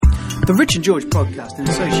The Rich and George podcast in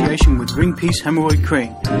association with Ring Peace Hemorrhoid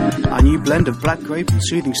Cream. Our new blend of black grape and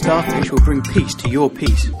soothing starfish will bring peace to your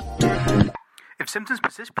peace. If symptoms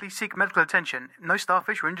persist, please seek medical attention. No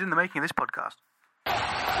starfish were injured in the making of this podcast.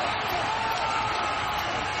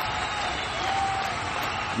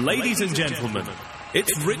 Ladies and gentlemen,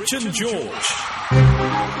 it's Rich and George.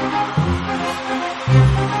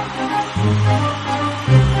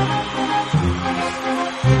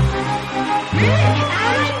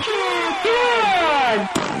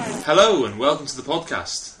 Hello and welcome to the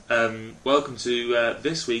podcast. Welcome to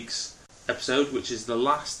this week's episode, which is the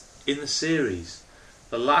last in the series.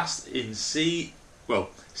 The last in Series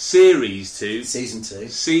 2. Season 2.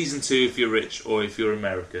 Season 2 if you're rich or if you're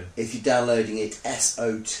American. If you're downloading it,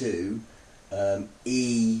 SO2,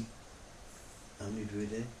 E... How many did we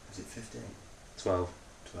do? Was it 15? 12.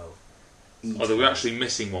 E12. Although we're actually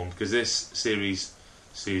missing one because this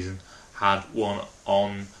season had one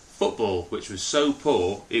on football, which was so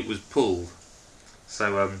poor it was pulled.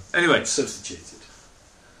 So anyway, Substituted.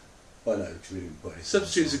 Well, no, because we didn't put it.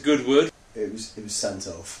 Substitute's a good word. It was sent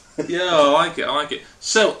off. Yeah, I like it.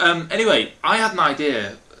 So, anyway, I had an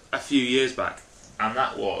idea a few years back, and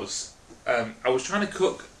that was, I was trying to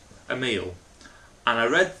cook a meal, and I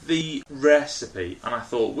read the recipe, and I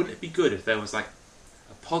thought, wouldn't it be good if there was like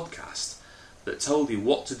a podcast that told you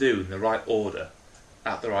what to do in the right order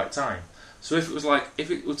at the right time? So if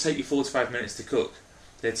it would take you 45 minutes to cook,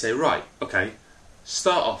 they'd say, right, okay,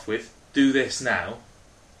 start off with, do this now,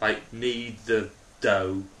 like knead the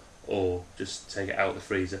dough, or just take it out of the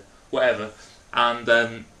freezer, whatever, and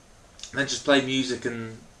then just play music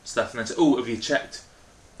and stuff, and then say, oh, have you checked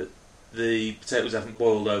that the potatoes haven't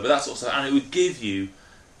boiled over, that sort of stuff, and it would give you,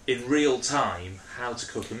 in real time, how to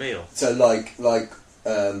cook a meal. So like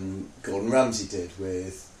Gordon Ramsay did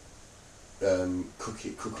with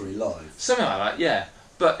Cookery Live. Something like that, yeah.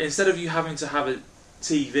 But instead of you having to have a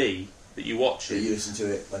TV that you watch, So you listen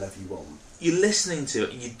to it whenever you want. you're listening to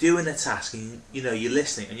it and you're doing a task and you're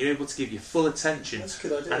listening and you're able to give your full attention. That's a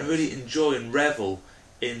good idea. And really enjoy and revel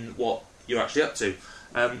in what you're actually up to.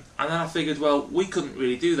 And then I figured, well, we couldn't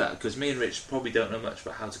really do that because me and Rich probably don't know much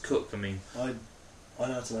about how to cook. I mean, I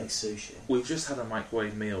know how to make sushi. we've just had a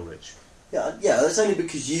microwave meal, Rich. Yeah, that's only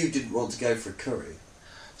because you didn't want to go for a curry.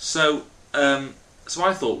 So I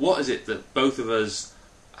thought, what is it that both of us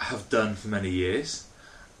have done for many years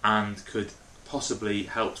and could possibly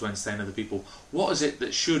help to entertain other people? What is it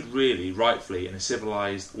that should really, rightfully, in a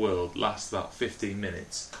civilised world, last about 15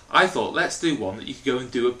 minutes? I thought, let's do one that you could go and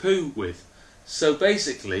do a poo with. So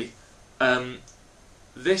basically,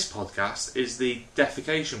 this podcast is the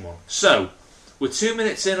defecation one. So, we're 2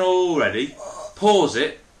 minutes in already, pause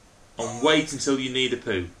it, and wait until you need a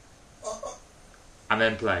poo. And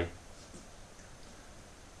then play.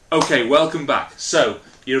 Okay, welcome back. So,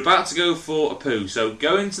 you're about to go for a poo, so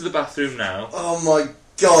go into the bathroom now. Oh my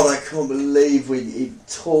god, I can't believe we're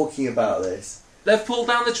talking about this. They've pulled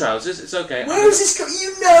down the trousers, it's okay. Where is this going?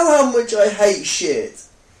 You know how much I hate shit.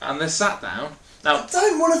 And they're sat down. Now, I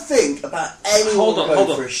don't want to think about anyone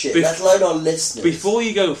going for a shit, let alone our listeners. Before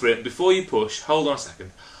you go for it, before you push, hold on a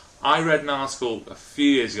second. I read an article a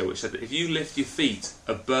few years ago which said that if you lift your feet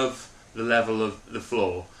above the level of the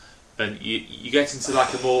floor, then you get into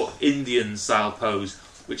like a more Indian style pose,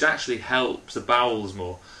 which actually helps the bowels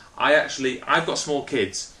more. I've got small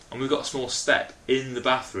kids, and we've got a small step in the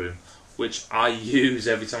bathroom, which I use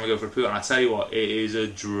every time I go for a poo, and I tell you what, it is a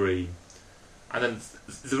dream. And then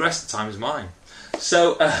the rest of the time is mine.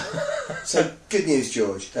 So, So good news,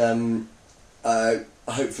 George.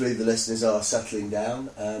 Hopefully the listeners are settling down.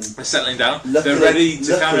 they're settling down. They're ready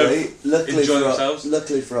to kind of enjoy themselves.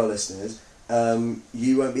 Luckily for our listeners,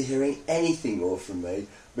 you won't be hearing anything more from me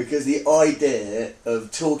because the idea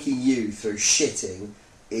of talking you through shitting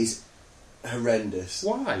is horrendous.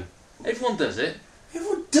 Why? Everyone does it.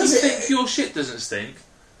 Everyone does you it. think your shit doesn't stink?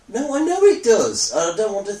 No, I know it does. I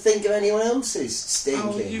don't want to think of anyone else's stinking.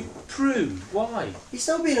 Oh, you prude. Why? It's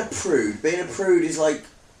not being a prude. Being a prude is like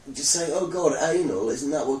just saying, "Oh God, anal."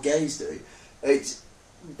 Isn't that what gays do? It's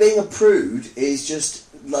being a prude is just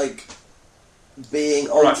like being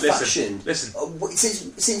old-fashioned. Listen.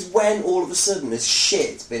 Since when all of a sudden has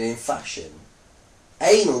shit been in fashion?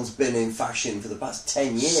 Anal's been in fashion for the past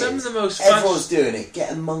 10 years. Some of the most Everyone's doing it.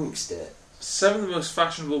 Get amongst it. Some of the most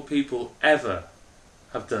fashionable people ever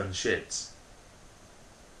have done shits.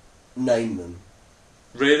 Name them.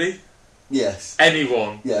 Really? Yes.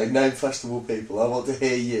 Anyone? Yeah, name fashionable people. I want to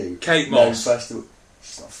hear you. Kate Name Moss. fashionable.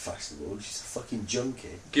 She's not fashionable. She's a fucking junkie.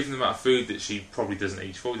 Given the amount of food that she probably doesn't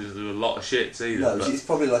eat, she probably doesn't do a lot of shits either. No, but she's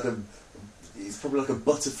probably like a it's probably like a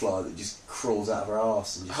butterfly that just crawls out of her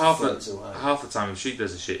arse and just floats away. Half the time, if she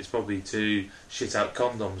does a shit, it's probably to shit out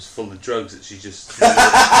condoms full of drugs that she just.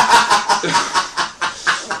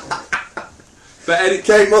 But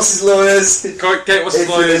Kate Moss's lawyers. Kate Moss's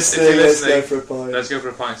lawyers. If you're listening, let's go for a pint. Let's go for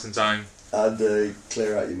a pint sometime. And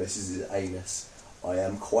clear out your missus' anus. I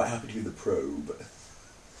am quite happy to be the probe.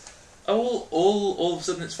 All of a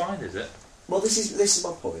sudden it's fine, is it? Well, this is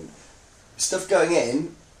my point. Stuff going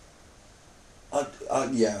in. I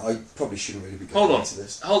probably shouldn't really be going into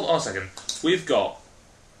this. Hold on a second. We've got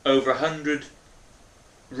over 100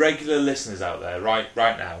 regular listeners out there right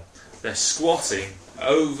now. They're squatting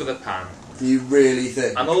over the pan. Do you really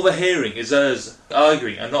think? And all they're hearing is us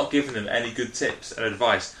arguing and not giving them any good tips and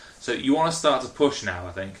advice. So you want to start to push now,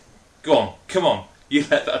 I think. Go on, come on. You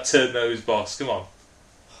let that turn nose boss, come on.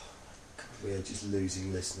 We are just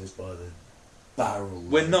losing listeners by the barrel.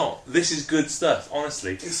 We're not. This is good stuff,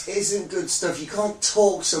 honestly. This isn't good stuff. You can't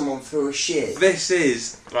talk someone through a shit. This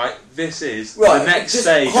is the next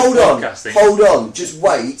stage of podcasting. Hold on. Just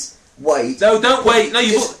wait. No, don't wait. No,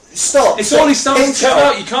 stop. It's already started to come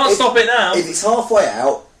out. You can't stop it now. If it's halfway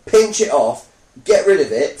out, pinch it off, get rid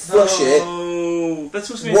of it, flush it. Oh, that's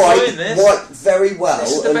supposed to be enjoying this. Wipe very well,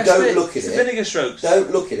 and don't look at it's it. The vinegar strokes. Don't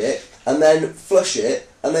look at it, and then flush it,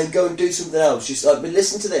 and then go and do something else. Just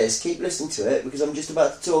listen to this. Keep listening to it, because I'm just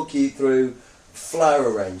about to talk you through flower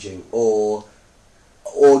arranging or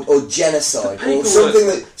genocide or something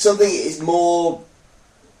that is more.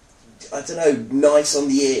 I don't know, nice on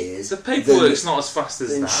the ears. The paperwork's not as fast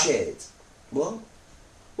as that. Shit. What?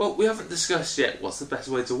 Well, we haven't discussed yet what's the best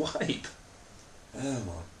way to wipe. Oh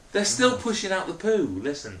my. They're still pushing out the poo.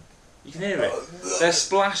 Listen, you can hear it. They're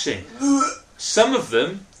splashing. Some of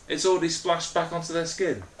them, it's already splashed back onto their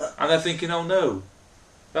skin, and they're thinking, "Oh no,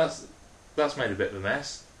 that's made a bit of a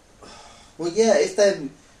mess." Well, yeah.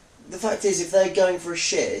 The fact is, if they're going for a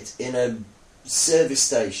shit in a service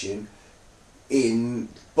station in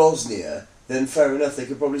Bosnia, then fair enough, they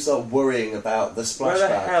could probably start worrying about the splashback. Where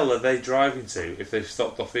the hell are they driving to if they've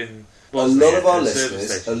stopped off in Bosnia? A lot of our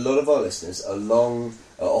listeners are long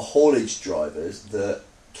haulage drivers that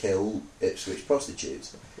kill Ipswich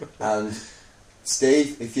prostitutes. And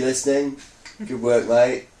Steve, if you're listening, good work,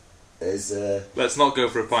 mate. Let's not go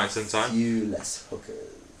for a pint sometime. Few less hookers.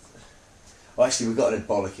 Well, actually, we got an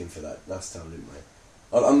bollocking for that last time, didn't we?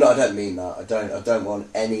 I don't mean that. I don't want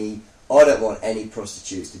any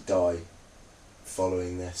prostitutes to die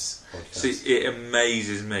following this podcast. See, it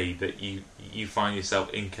amazes me that you find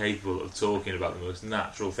yourself incapable of talking about the most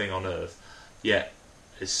natural thing on earth, yet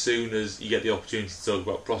as soon as you get the opportunity to talk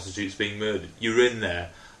about prostitutes being murdered, you're in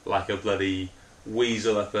there like a bloody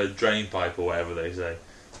weasel up a drain pipe or whatever they say.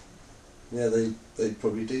 Yeah, they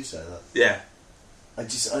probably do say that. Yeah. I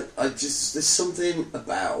just there's something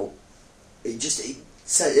about it.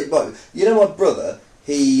 You know, my brother.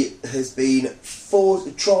 He has been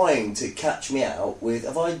trying to catch me out with.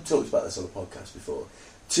 Have I talked about this on a podcast before?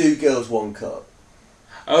 2 Girls, 1 Cup.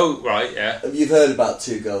 Oh, right, yeah. You've heard about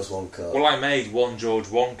 2 Girls, 1 Cup. Well, I made 1 George,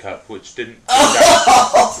 1 Cup, which didn't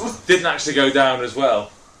actually go down as well.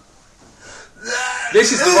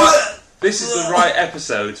 This is the right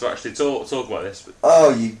episode to actually talk about this. But... Oh,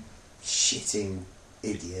 you shitting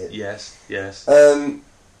idiot! Yes.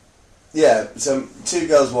 Yeah, so 2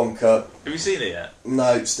 Girls, 1 Cup. Have you seen it yet?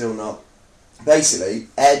 No, still not. Basically,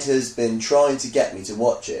 Ed has been trying to get me to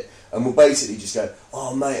watch it, and we'll basically just go,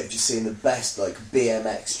 "Oh mate, I've just seen the best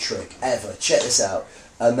BMX trick ever. Check this out."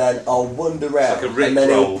 And then I'll wander around, like and then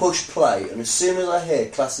he'll push play, and as soon as I hear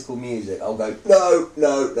classical music, I'll go, "No,"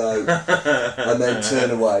 and then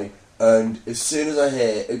turn away. And as soon as I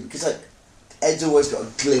hear, because Ed's always got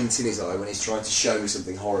a glint in his eye when he's trying to show me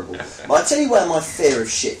something horrible. But I'll tell you where my fear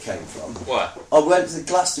of shit came from. What? I went to the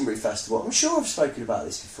Glastonbury Festival. I'm sure I've spoken about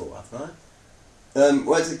this before, haven't I?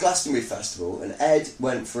 Went to the Glastonbury Festival, and Ed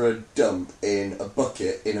went for a dump in a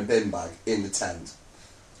bucket in a bin bag in the tent.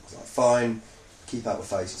 I was like, fine, keep out my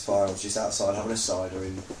face, it's fine. I was just outside having a cider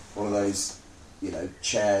in one of those,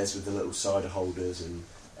 chairs with the little cider holders, and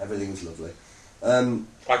everything was lovely.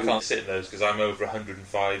 I can't sit in those because I'm over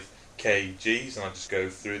 105 kgs and I just go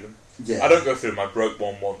through them. Yeah. I don't go through them. I broke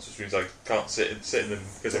one once, which means I can't sit in them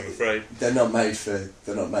because I'm afraid. They're not made for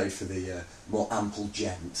the more ample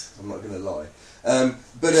gent. I'm not going to lie.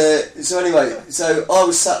 So anyway, so I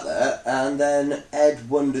was sat there, and then Ed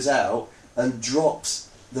wanders out and drops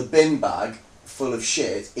the bin bag full of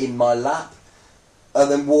shit in my lap, and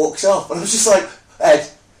then walks off. And I was just like, Ed,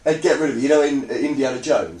 get rid of it. You know, in Indiana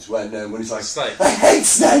Jones when he's like, Snake. I hate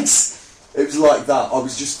snakes. It was like that. I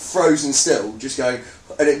was just frozen still, just going,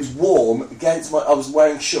 and it was warm against my. I was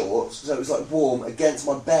wearing shorts, so it was like warm against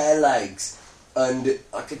my bare legs, and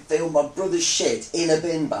I could feel my brother's shit in a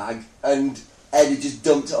bin bag, and Ed had just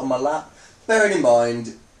dumped it on my lap. Bearing in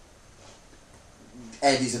mind,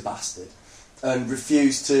 Ed is a bastard and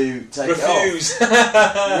refused to take it off.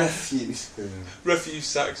 Refuse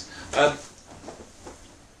sex.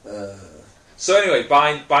 So anyway,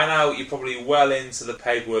 by now you're probably well into the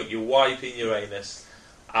paperwork. You're wiping your anus,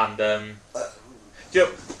 and you know,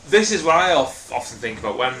 this is what I often think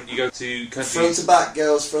about when you go to countries. Front to back,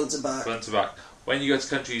 girls, front to back. Front to back. When you go to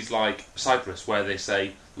countries like Cyprus, where they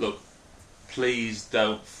say, "Look, please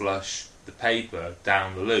don't flush the paper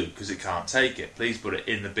down the loo because it can't take it. Please put it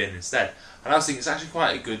in the bin instead." And I was thinking it's actually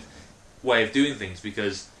quite a good way of doing things,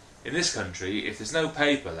 because in this country, if there's no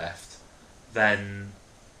paper left, then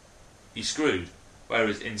you're screwed.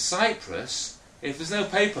 Whereas in Cyprus, if there's no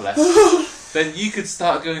paper left, then you could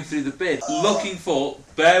start going through the bin, looking for,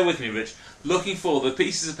 bear with me Rich, looking for the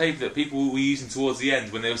pieces of paper that people were using towards the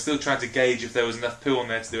end when they were still trying to gauge if there was enough poo on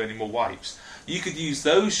there to do any more wipes. You could use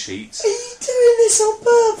those sheets. Are you doing this on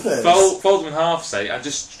purpose? Fold them in half, say, and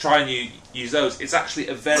just try and use those. It's actually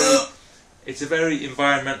a very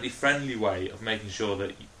environmentally friendly way of making sure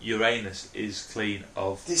that your anus is clean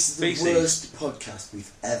of This is feces. the worst podcast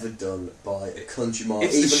we've ever done by a country mile.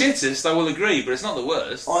 It's the shittest, I will agree, but it's not the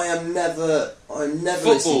worst. I'm never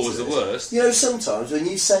Football was the worst. You know, sometimes when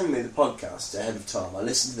you send me the podcast ahead of time, I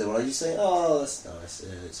listen to them and I just think, oh, that's nice.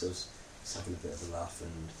 It's us having a bit of a laugh,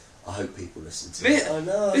 and I hope people listen to it. I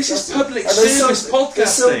know. This is public service podcasting.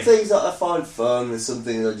 There's some things that I find fun, there's some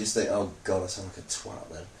things I just think, oh god, I sound like a twat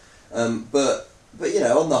then. But you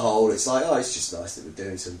know, on the whole, it's like, oh, it's just nice that we're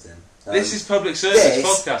doing something. This is public service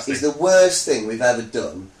podcasting. This is the worst thing we've ever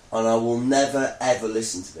done, and I will never ever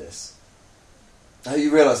listen to this. I hope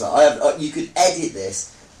you realise that. You could edit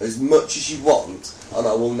this as much as you want, and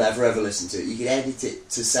I will never ever listen to it. You could edit it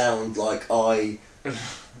to sound like Well,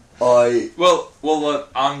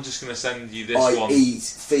 I'm just going to send you this one. I eat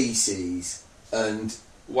feces, and...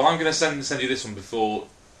 Well, I'm going to send you this one before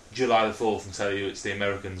July the 4th and tell you it's the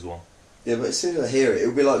Americans one. Yeah, but as soon as I hear it,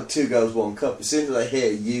 it'll be like 2 girls, 1 cup. As soon as I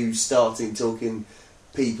hear you talking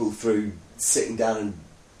people through sitting down and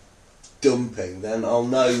dumping, then I'll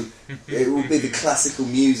know it will be the classical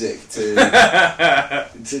music to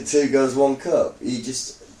 2 girls, 1 cup. You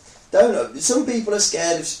just don't know. Some people are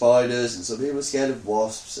scared of spiders, and some people are scared of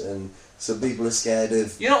wasps, and some people are scared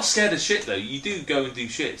of... You're not scared of shit, though. You do go and do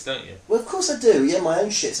shits, don't you? Well, of course I do. Yeah, my own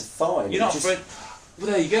shits are fine. You're not afraid...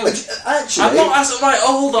 Well, there you go. Actually... I'm not asking... Right,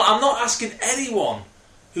 hold on. I'm not asking anyone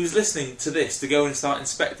who's listening to this to go and start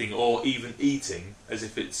inspecting or even eating as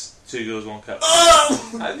if it's 2 girls, 1 cup.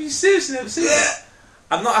 Oh! Have you seriously never seen that?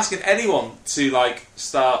 I'm not asking anyone to, like,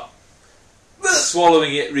 start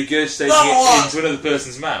swallowing it, regurgitating it into another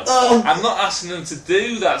person's mouth. I'm not asking them to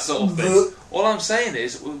do that sort of thing. All I'm saying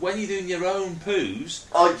is, when you're doing your own poos,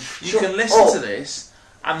 you can listen to this,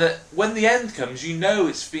 and that when the end comes, you know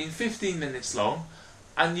it's been 15 minutes long,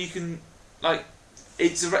 and you can, like,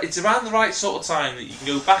 it's around the right sort of time that you can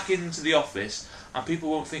go back into the office, and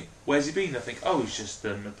people won't think, where's he been? They'll think, oh, he's just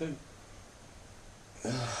done a poo.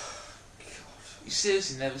 You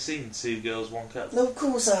seriously never seen 2 girls, 1 cup? No, of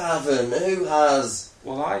course I haven't. Who has?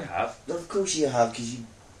 Well, I have. No, of course you have, because you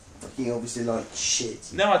fucking obviously like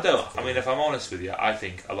shit. No, I don't. I mean, if I'm honest with you, I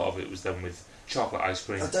think a lot of it was done with chocolate ice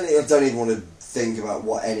cream. I don't even want to think about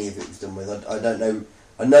what any of it was done with. I don't know.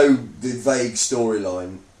 I know the vague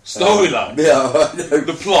storyline. Storyline? Yeah, I know.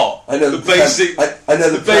 The plot? I know the basic... I know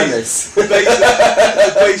the premise.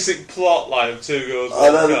 The basic plot line of 2 girls, 1 cup.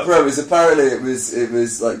 I know the premise. Apparently it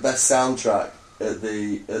was like best soundtrack at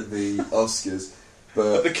the Oscars.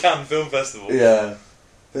 But at the Cannes Film Festival. Yeah.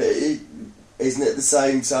 But isn't it the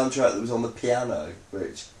same soundtrack that was on the piano,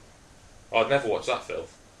 Rich? I'd never watch that film.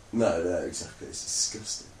 No, exactly. It's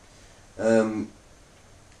disgusting.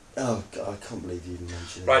 Oh God, I can't believe you even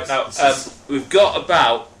mentioned it. Right, now, we've got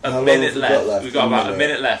about a minute left. We've got about a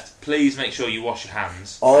minute left. Please make sure you wash your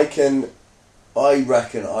hands. I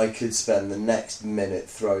reckon I could spend the next minute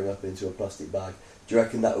throwing up into a plastic bag. Do you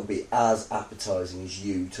reckon that would be as appetising as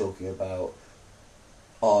you talking about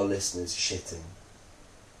our listeners shitting?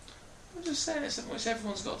 I'm just saying it's something which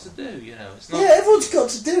everyone's got to do, you know. It's not... Yeah, everyone's got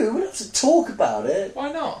to do it. We don't have to talk about it.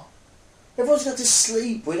 Why not? Everyone's got to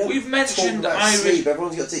sleep. We've mentioned Irish... sleep.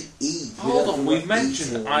 Everyone's got to eat. Hold on, we've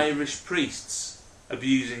mentioned Irish priests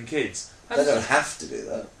abusing kids. They don't have to do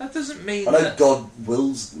that. That doesn't mean I know God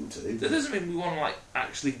wills them to. That doesn't mean we want to, like,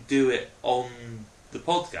 actually do it on the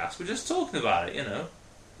podcast. We're just talking about it, you know.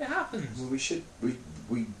 It happens. Well, we should...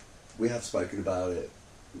 We have spoken about it.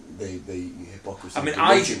 The hypocrisy. I mean,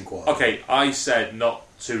 I said not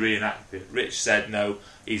to reenact it. Rich said no.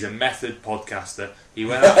 He's a method podcaster. He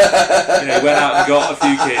went out, he went out and got a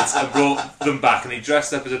few kids and brought them back, and he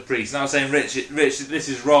dressed up as a priest. And I was saying, Rich, this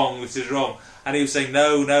is wrong. This is wrong. And he was saying,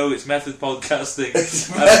 no, it's method podcasting.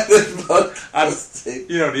 Method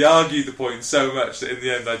podcasting. And he argued the point so much that in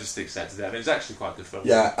the end I just accepted it. And it was actually quite good fun.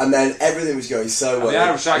 Yeah, and then everything was going so well. The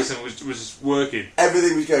Irish accent was just working.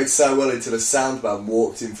 Everything was going so well until a soundman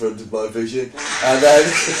walked in front of my vision, and then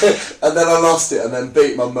and then I lost it, and then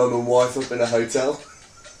beat my mum and wife up in a hotel.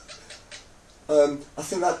 I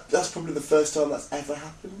think that's probably the first time that's ever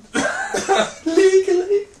happened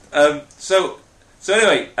legally. So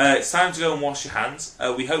anyway, it's time to go and wash your hands.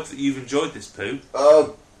 We hope that you've enjoyed this poo.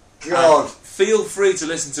 Oh, God. Feel free to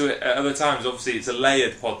listen to it at other times. Obviously, it's a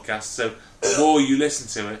layered podcast, so the more you listen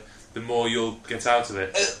to it, the more you'll get out of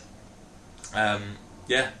it.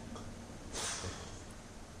 Yeah.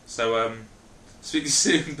 So, speak to you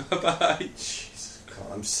soon. Bye-bye. Jesus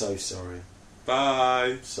God, I'm so sorry.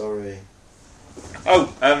 Bye. Sorry.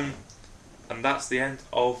 Oh, and that's the end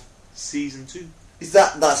of season 2.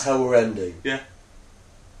 That's how we're ending? Yeah.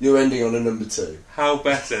 You're ending on a number 2. How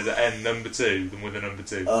better to end number 2 than with a number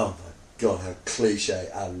 2? Oh my God, how cliche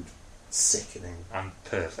and sickening. And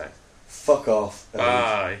perfect. Fuck off.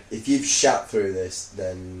 Bye. If you've shat through this,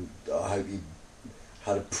 then I hope you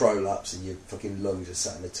had a prolapse and your fucking lungs are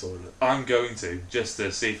sat in the toilet. I'm going to, just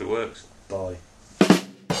to see if it works. Bye.